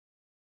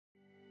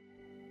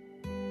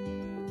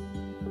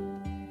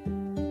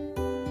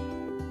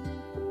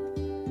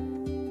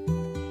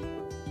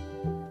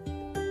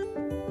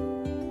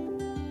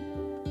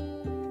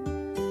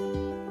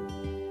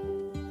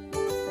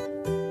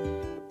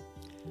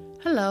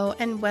Hello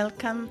and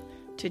welcome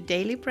to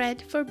Daily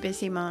Bread for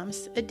Busy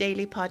Moms, a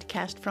daily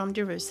podcast from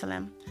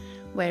Jerusalem,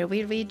 where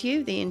we read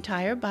you the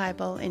entire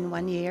Bible in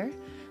 1 year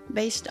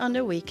based on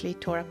the weekly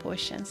Torah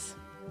portions.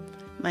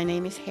 My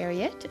name is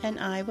Harriet and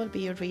I will be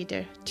your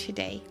reader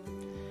today.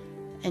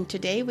 And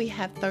today we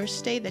have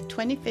Thursday the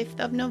 25th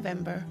of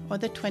November or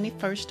the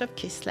 21st of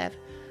Kislev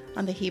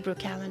on the Hebrew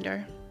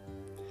calendar.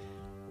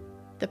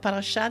 The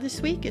parasha this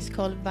week is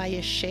called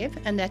Vayeshev,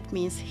 and that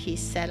means he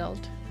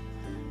settled.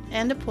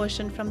 And the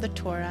portion from the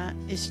Torah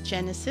is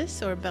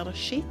Genesis or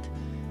Bereshit,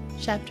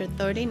 chapter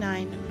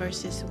 39,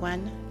 verses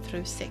 1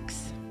 through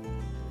 6.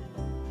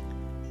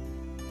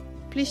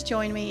 Please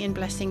join me in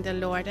blessing the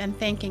Lord and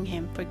thanking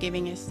Him for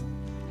giving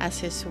us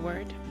His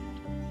word.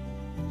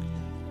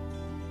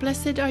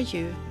 Blessed are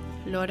you,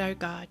 Lord our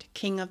God,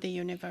 King of the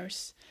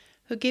universe,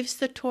 who gives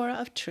the Torah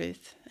of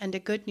truth and the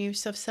good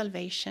news of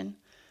salvation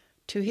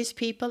to His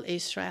people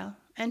Israel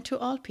and to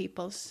all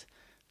peoples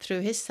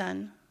through His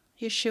Son,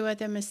 Yeshua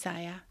the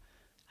Messiah,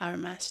 our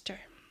Master.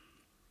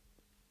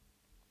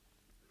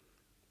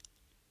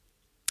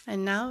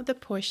 And now the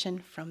portion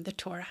from the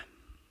Torah.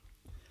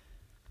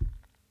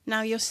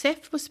 Now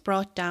Yosef was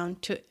brought down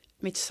to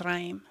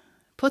Mitzrayim.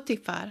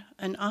 Potiphar,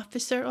 an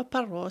officer of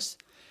Pharaoh,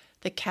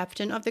 the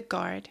captain of the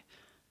guard,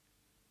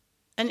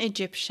 an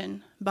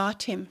Egyptian,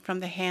 bought him from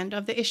the hand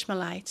of the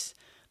Ishmaelites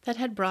that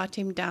had brought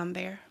him down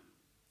there.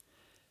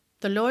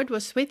 The Lord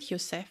was with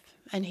Yosef,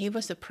 and he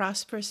was a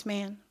prosperous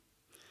man.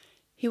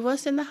 He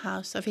was in the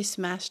house of his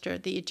master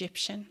the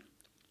Egyptian.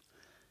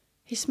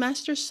 His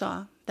master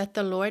saw that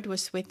the Lord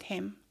was with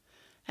him,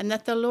 and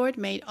that the Lord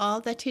made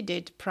all that he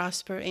did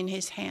prosper in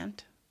his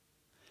hand.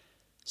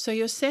 So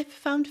Yosef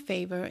found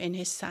favor in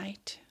his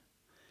sight.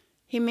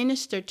 He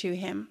ministered to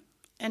him,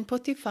 and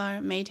Potiphar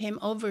made him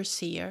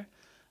overseer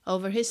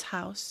over his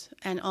house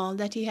and all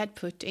that he had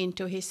put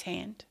into his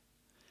hand.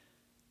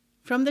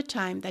 From the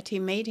time that he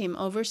made him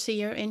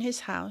overseer in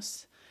his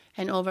house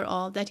and over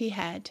all that he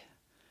had,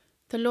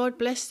 the Lord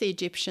blessed the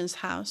Egyptian's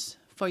house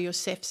for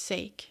Yosef's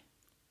sake.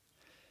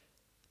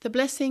 The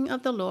blessing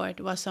of the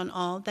Lord was on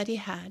all that he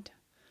had,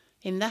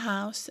 in the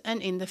house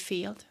and in the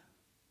field.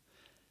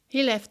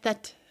 He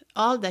left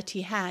all that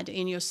he had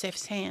in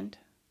Yosef's hand.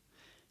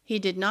 He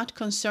did not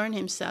concern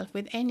himself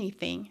with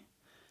anything,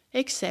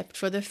 except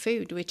for the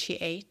food which he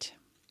ate.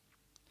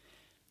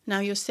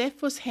 Now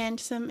Yosef was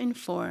handsome in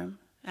form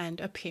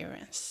and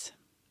appearance.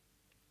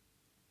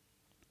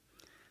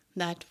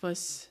 That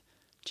was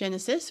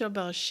Genesis or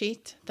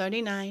Bereshit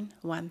 39,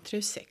 1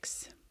 through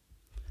 6.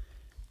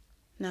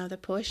 Now the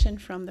portion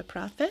from the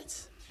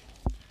prophets,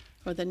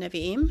 or the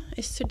Nevi'im,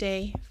 is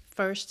today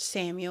 1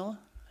 Samuel,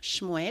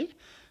 Shmuel,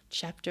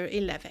 chapter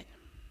 11.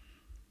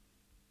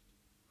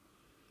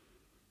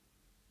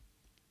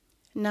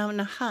 Now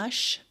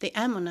Nahash the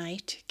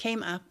Ammonite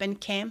came up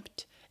and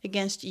camped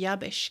against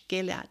Yabesh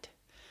Gilead,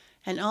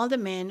 and all the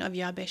men of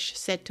Yabesh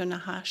said to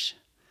Nahash,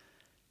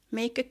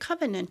 "Make a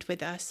covenant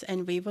with us,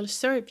 and we will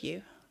serve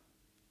you."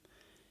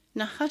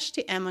 Nahash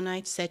the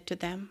Ammonite said to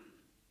them,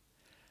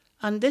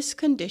 "On this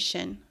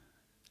condition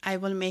I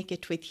will make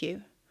it with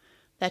you,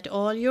 that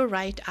all your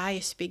right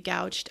eyes be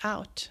gouged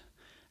out.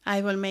 I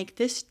will make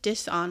this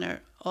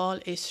dishonor all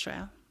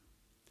Israel."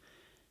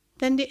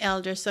 Then the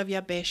elders of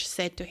Yabesh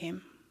said to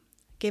him,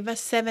 "Give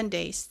us 7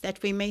 days,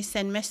 that we may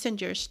send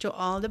messengers to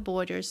all the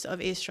borders of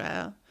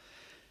Israel,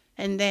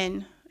 and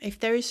then, if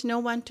there is no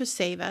one to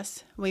save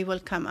us, we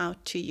will come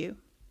out to you."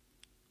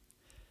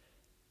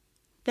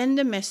 Then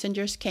the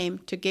messengers came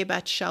to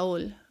Gibeat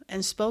Shaul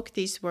and spoke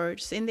these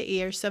words in the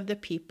ears of the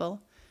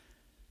people.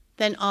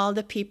 Then all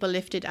the people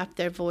lifted up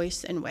their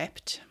voice and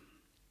wept.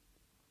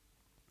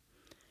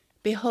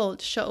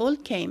 Behold,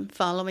 Shaul came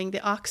following the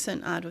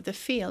oxen out of the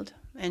field,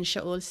 and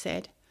Shaul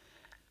said,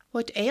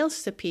 "What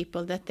ails the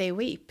people that they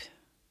weep?"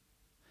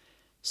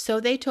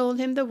 So they told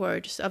him the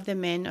words of the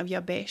men of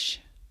Yabesh.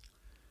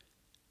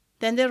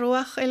 Then the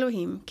Ruach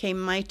Elohim came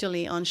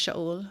mightily on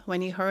Shaul when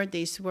he heard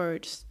these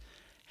words,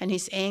 and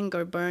his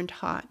anger burned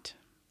hot.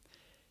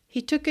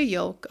 He took a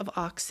yoke of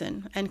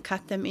oxen and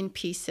cut them in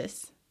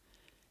pieces,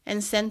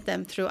 and sent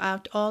them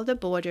throughout all the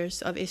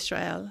borders of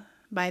Israel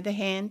by the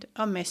hand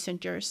of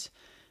messengers,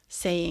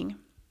 saying,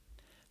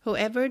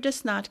 "Whoever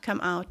does not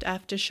come out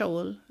after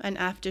Shaul and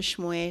after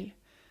Shmuel,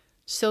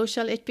 so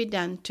shall it be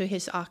done to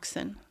his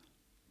oxen."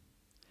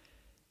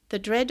 The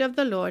dread of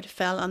the Lord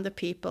fell on the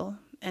people,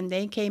 and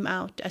they came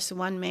out as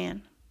one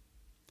man.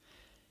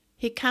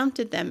 He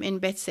counted them in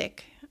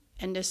Betzek,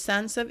 and the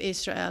sons of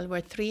Israel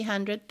were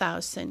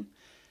 300,000,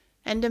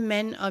 and the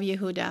men of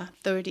Yehudah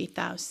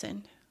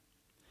 30,000.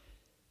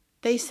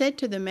 They said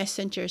to the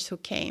messengers who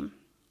came,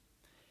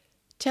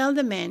 "Tell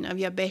the men of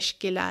Yabesh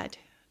Gilead,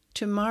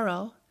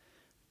 tomorrow,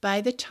 by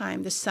the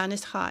time the sun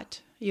is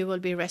hot, you will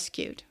be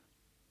rescued."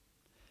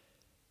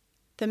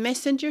 The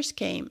messengers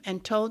came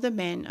and told the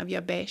men of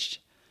Yabesh,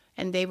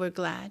 and they were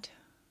glad.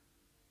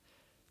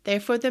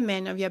 Therefore the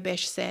men of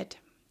Yabesh said,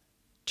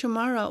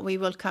 "Tomorrow we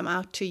will come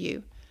out to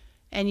you,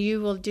 and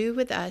you will do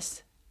with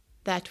us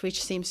that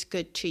which seems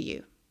good to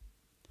you."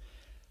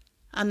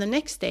 On the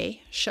next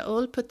day,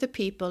 Shaul put the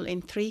people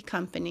in 3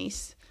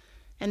 companies,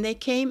 and they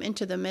came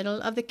into the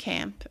middle of the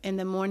camp in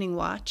the morning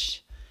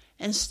watch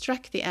and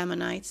struck the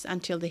Ammonites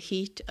until the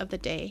heat of the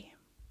day.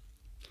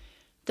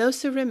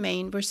 Those who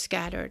remained were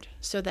scattered,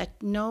 so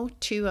that no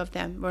 2 of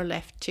them were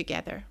left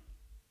together.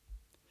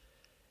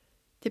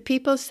 The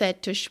people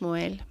said to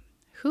Shmuel,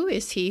 "Who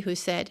is he who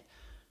said,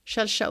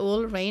 'Shall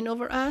Shaul reign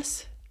over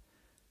us?'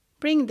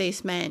 Bring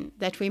these men,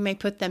 that we may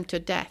put them to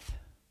death."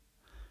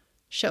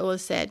 Shaul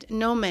said,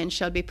 "No man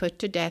shall be put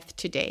to death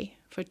today,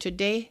 for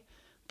today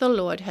the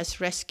Lord has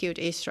rescued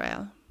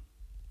Israel."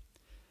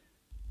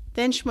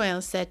 Then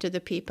Shmuel said to the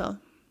people,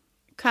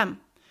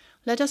 "Come,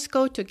 let us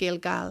go to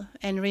Gilgal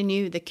and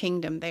renew the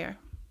kingdom there."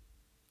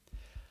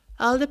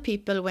 All the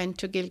people went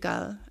to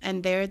Gilgal,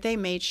 and there they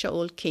made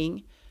Shaul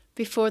king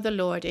before the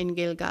Lord in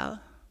Gilgal.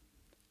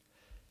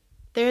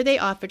 There they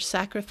offered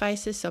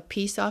sacrifices of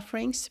peace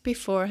offerings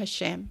before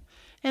Hashem,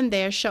 and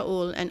there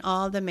Shaul and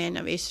all the men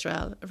of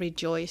Israel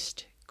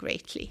rejoiced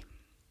greatly.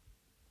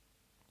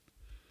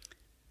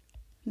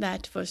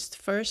 That was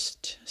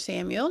 1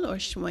 Samuel or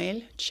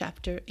Shmuel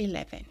chapter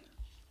 11.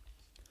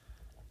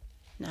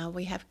 Now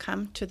we have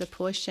come to the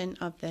portion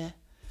of the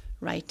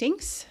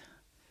writings,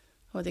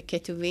 or the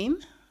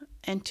Ketuvim,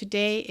 and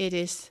today it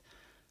is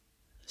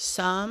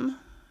Psalm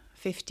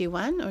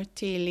 51 or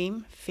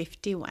Tehillim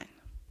 51.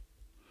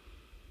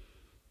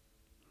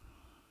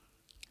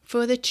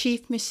 For the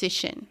chief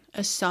musician,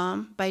 a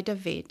psalm by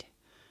David.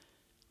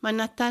 When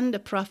Nathan the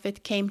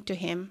prophet came to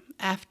him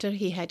after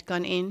he had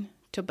gone in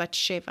to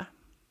Bathsheba.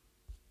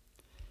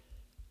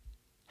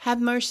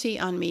 Have mercy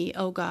on me,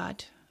 O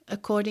God,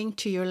 according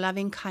to your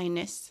loving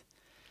kindness,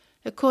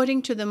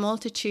 according to the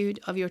multitude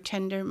of your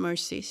tender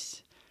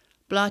mercies.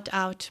 Blot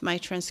out my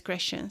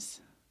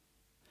transgressions.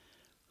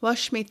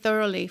 Wash me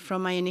thoroughly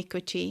from my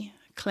iniquity,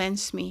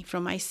 cleanse me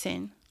from my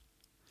sin.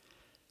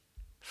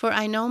 For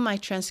I know my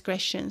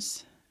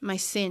transgressions, my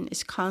sin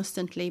is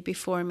constantly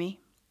before me.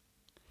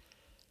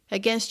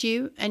 Against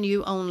you and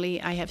you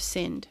only I have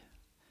sinned,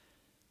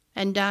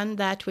 and done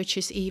that which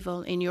is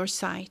evil in your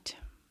sight,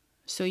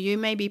 so you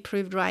may be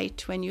proved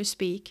right when you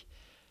speak,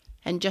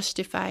 and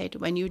justified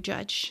when you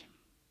judge.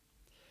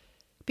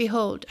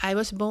 Behold, I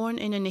was born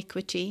in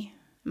iniquity,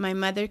 my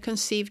mother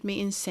conceived me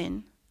in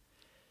sin.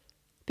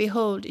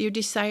 Behold, you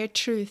desire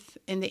truth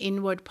in the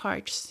inward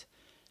parts,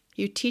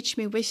 you teach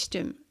me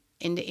wisdom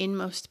in the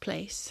inmost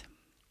place.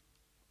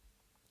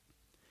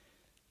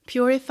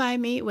 Purify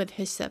me with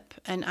hyssop,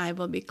 and I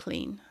will be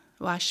clean.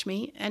 Wash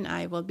me, and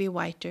I will be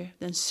whiter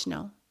than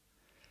snow.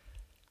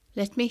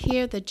 Let me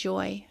hear the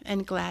joy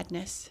and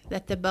gladness,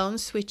 that the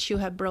bones which you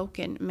have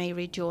broken may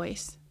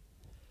rejoice.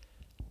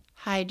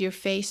 Hide your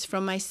face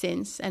from my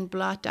sins, and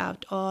blot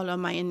out all of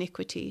my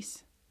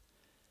iniquities.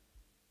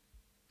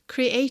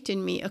 Create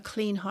in me a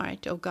clean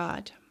heart, O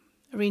God.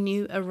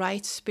 Renew a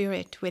right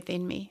spirit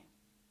within me.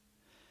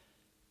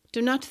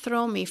 Do not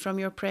throw me from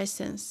your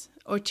presence,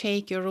 or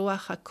take your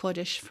Ruach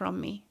HaKodesh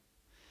from me.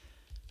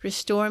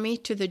 Restore me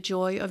to the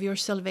joy of your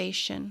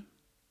salvation.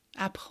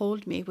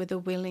 Uphold me with a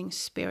willing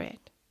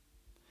spirit.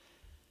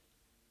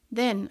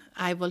 Then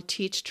I will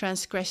teach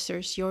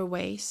transgressors your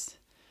ways.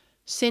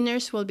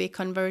 Sinners will be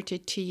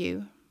converted to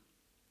you.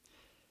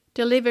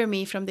 Deliver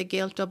me from the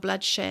guilt of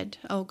bloodshed,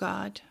 O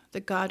God, the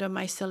God of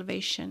my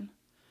salvation.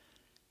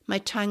 My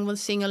tongue will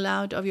sing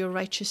aloud of your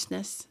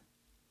righteousness.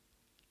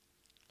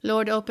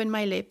 Lord, open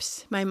my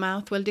lips, my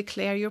mouth will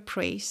declare your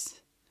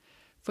praise.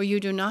 For you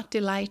do not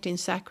delight in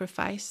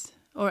sacrifice,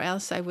 or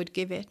else I would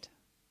give it.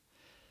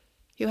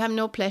 You have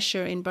no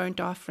pleasure in burnt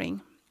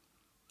offering.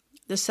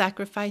 The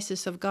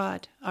sacrifices of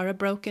God are a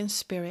broken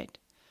spirit.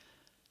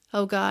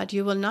 O God,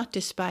 you will not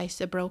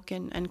despise a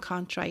broken and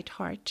contrite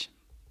heart.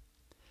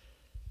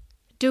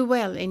 Do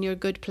well in your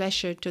good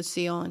pleasure to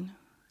Zion.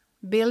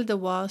 Build the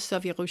walls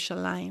of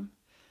Jerusalem.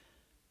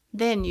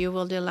 Then you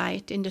will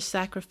delight in the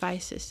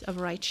sacrifices of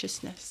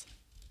righteousness,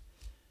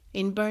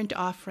 in burnt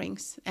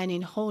offerings and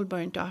in whole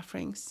burnt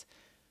offerings.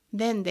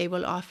 Then they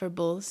will offer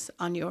bulls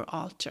on your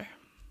altar.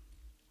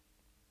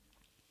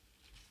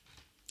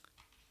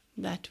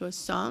 That was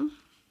Psalm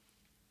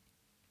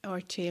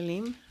or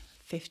Tehillim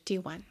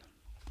 51.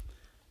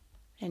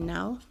 And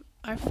now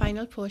our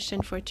final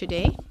portion for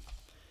today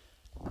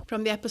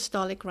from the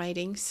Apostolic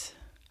Writings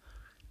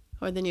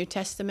or the New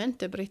Testament,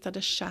 the Brit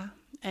Hadashah,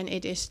 and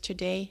it is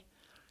today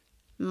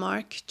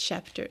Mark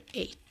chapter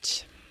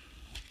 8.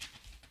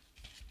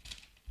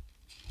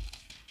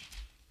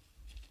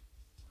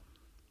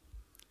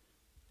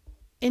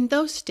 In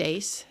those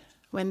days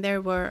when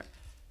there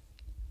was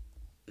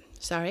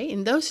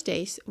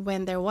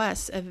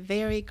a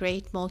very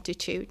great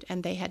multitude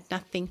and they had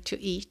nothing to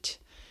eat,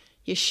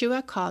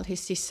 Yeshua called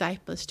his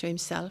disciples to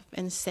himself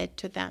and said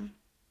to them,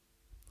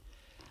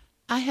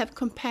 I have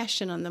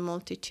compassion on the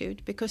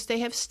multitude, because they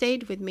have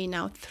stayed with me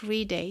now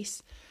 3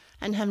 days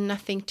and have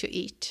nothing to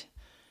eat.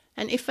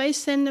 And if I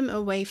send them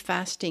away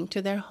fasting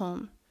to their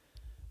home,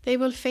 they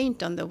will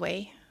faint on the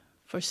way,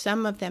 for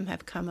some of them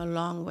have come a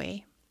long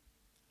way.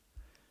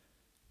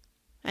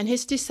 And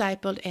his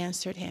disciples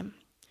answered him,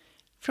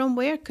 From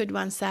where could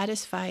one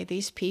satisfy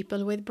these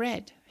people with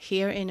bread,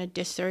 here in a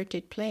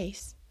deserted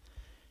place?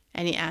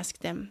 And he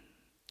asked them,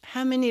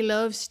 How many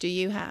loaves do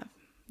you have?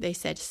 They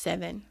said,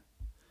 7.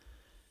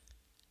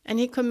 And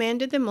he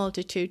commanded the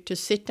multitude to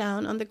sit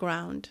down on the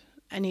ground,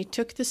 and he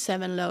took the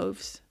 7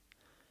 loaves.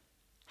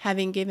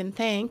 Having given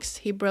thanks,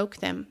 he broke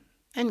them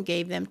and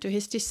gave them to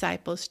his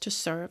disciples to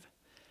serve,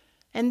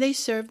 and they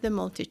served the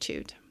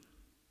multitude.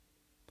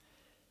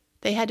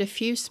 They had a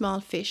few small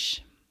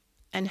fish,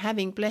 and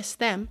having blessed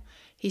them,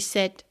 he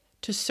said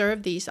to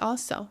serve these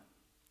also.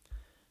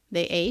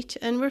 They ate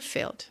and were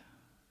filled.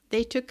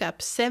 They took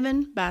up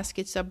 7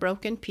 baskets of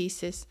broken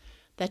pieces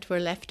that were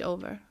left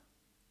over.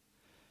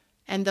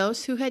 And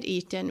those who had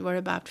eaten were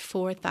about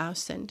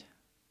 4,000.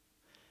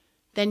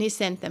 Then he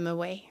sent them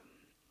away.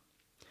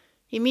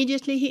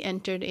 Immediately he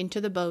entered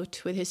into the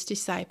boat with his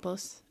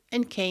disciples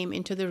and came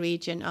into the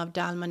region of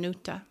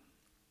Dalmanuta.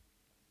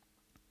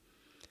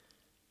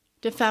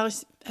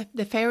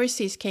 The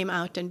Pharisees came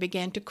out and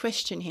began to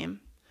question him,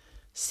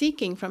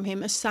 seeking from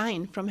him a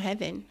sign from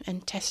heaven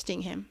and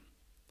testing him.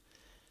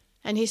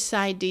 And he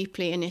sighed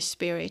deeply in his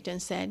spirit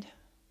and said,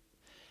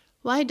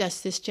 Why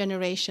does this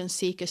generation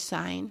seek a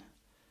sign?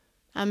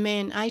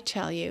 Amen, I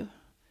tell you,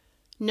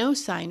 no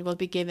sign will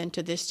be given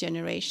to this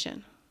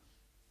generation.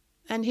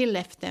 And he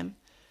left them,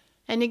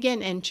 and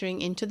again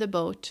entering into the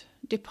boat,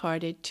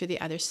 departed to the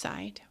other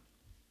side.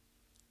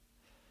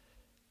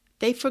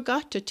 They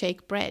forgot to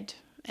take bread,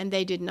 and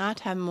they did not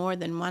have more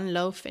than 1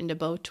 loaf in the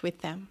boat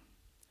with them.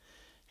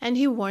 And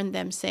he warned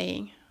them,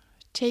 saying,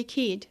 Take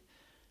heed,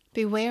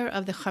 beware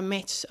of the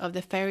chametz of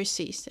the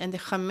Pharisees and the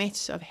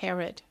chametz of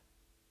Herod.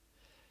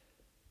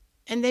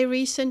 And they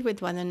reasoned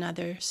with one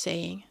another,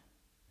 saying,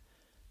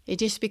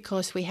 It is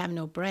because we have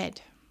no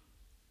bread.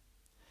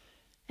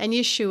 And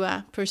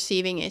Yeshua,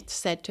 perceiving it,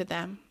 said to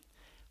them,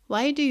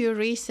 Why do you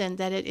reason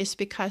that it is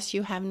because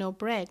you have no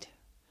bread?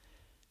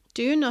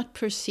 Do you not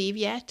perceive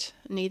yet,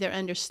 neither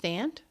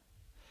understand?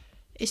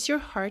 Is your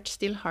heart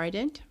still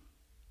hardened?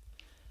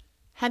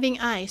 Having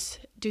eyes,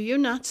 do you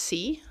not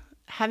see?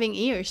 Having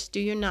ears, do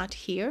you not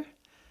hear?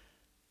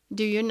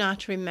 Do you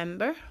not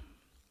remember?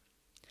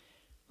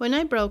 When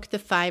I broke the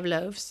 5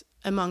 loaves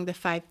among the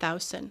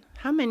 5,000,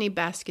 how many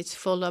baskets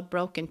full of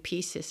broken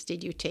pieces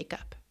did you take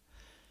up?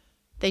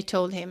 They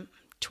told him,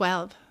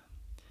 12.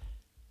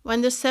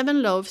 When the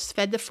 7 loaves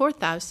fed the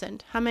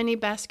 4,000, how many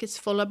baskets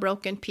full of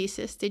broken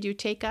pieces did you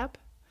take up?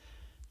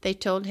 They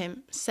told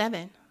him,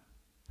 7.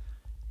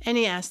 And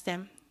he asked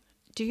them,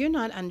 Do you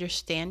not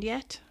understand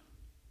yet?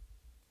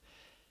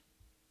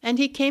 And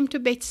he came to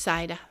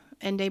Bethsaida,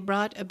 and they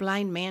brought a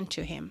blind man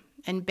to him,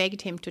 and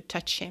begged him to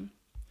touch him.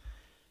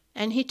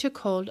 And he took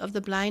hold of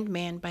the blind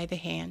man by the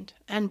hand,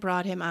 and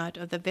brought him out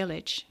of the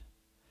village.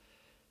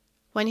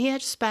 When he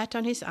had spat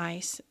on his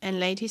eyes, and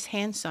laid his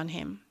hands on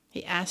him,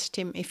 he asked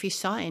him if he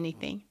saw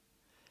anything.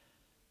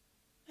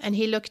 And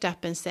he looked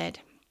up and said,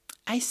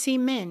 I see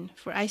men,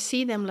 for I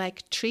see them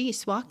like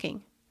trees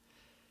walking.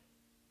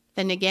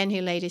 Then again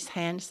he laid his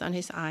hands on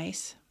his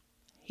eyes.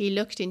 He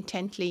looked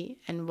intently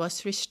and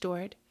was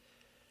restored,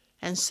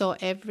 and saw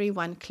every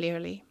one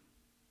clearly.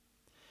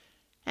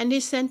 And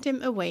he sent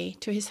him away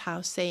to his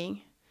house,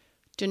 saying,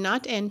 Do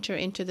not enter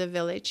into the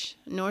village,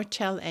 nor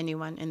tell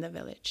anyone in the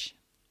village.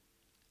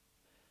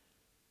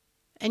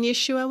 And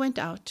Yeshua went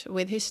out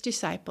with his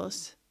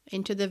disciples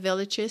into the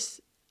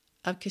villages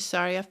of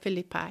Caesarea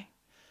Philippi.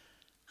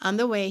 On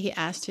the way he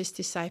asked his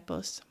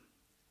disciples,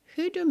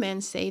 Who do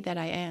men say that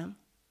I am?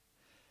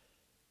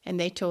 And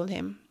they told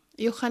him,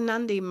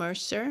 Yochanan the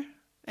Immerser,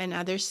 and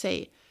others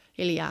say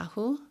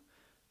Eliyahu,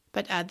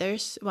 but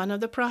others one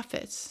of the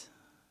prophets.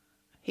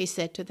 He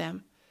said to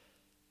them,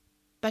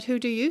 But who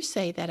do you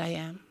say that I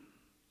am?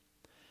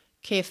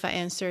 Kepha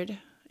answered,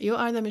 You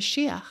are the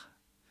Mashiach.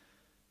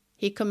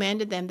 He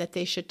commanded them that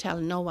they should tell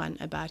no one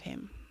about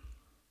him.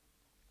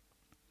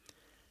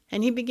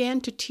 And he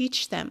began to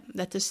teach them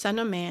that the Son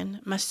of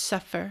Man must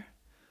suffer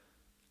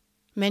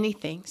many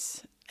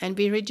things and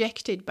be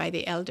rejected by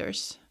the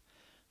elders,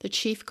 the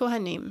chief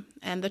Kohanim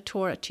and the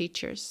Torah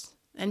teachers,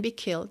 and be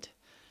killed,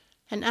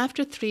 and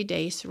after 3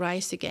 days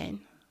rise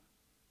again.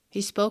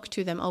 He spoke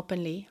to them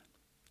openly.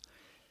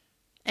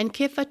 And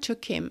Kepha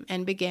took him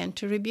and began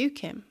to rebuke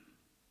him.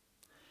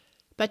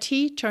 But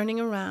he, turning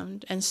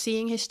around and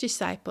seeing his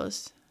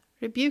disciples,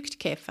 rebuked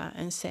Kepha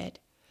and said,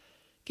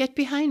 Get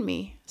behind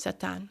me,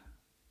 Satan,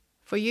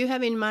 for you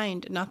have in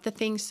mind not the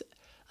things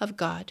of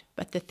God,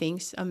 but the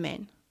things of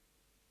men.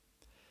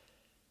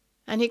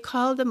 And he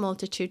called the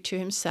multitude to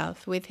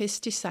himself with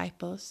his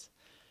disciples,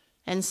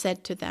 and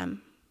said to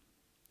them,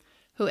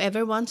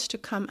 Whoever wants to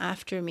come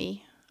after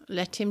me,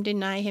 let him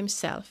deny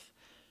himself,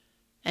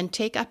 and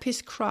take up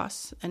his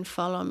cross and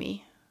follow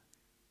me.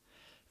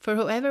 For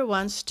whoever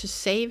wants to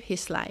save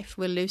his life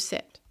will lose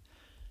it,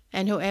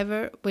 and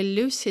whoever will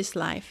lose his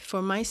life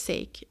for my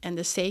sake and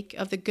the sake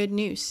of the good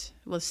news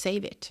will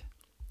save it.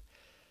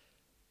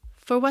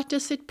 For what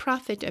does it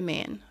profit a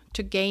man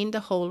to gain the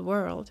whole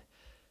world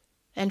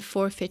and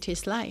forfeit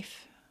his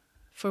life?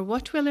 For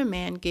what will a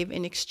man give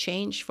in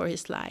exchange for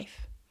his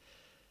life?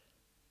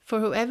 For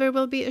whoever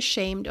will be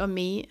ashamed of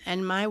me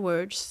and my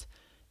words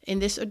in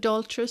this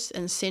adulterous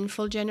and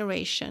sinful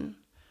generation,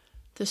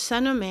 the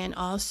Son of Man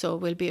also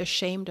will be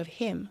ashamed of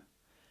him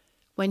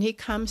when he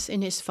comes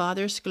in his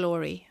Father's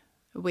glory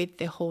with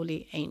the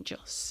holy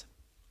angels.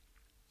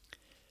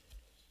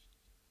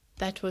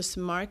 That was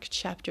Mark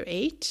chapter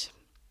 8,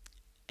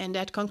 and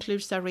that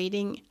concludes our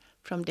reading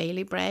from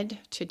Daily Bread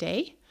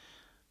today.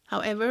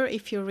 However,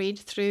 if you read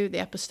through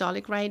the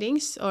apostolic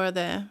writings or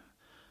the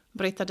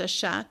Brit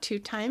Hadashah 2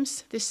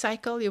 times this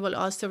cycle, you will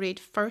also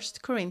read 1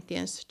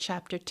 Corinthians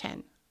chapter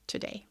 10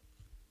 today.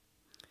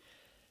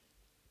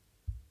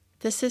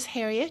 This is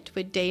Harriet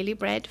with Daily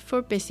Bread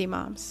for Busy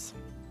Moms.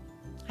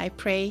 I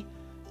pray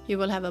you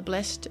will have a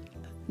blessed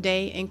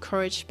day,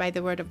 encouraged by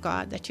the Word of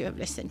God that you have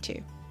listened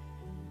to.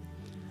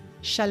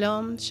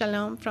 Shalom,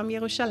 shalom from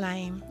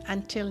Jerusalem.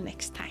 Until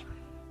next time.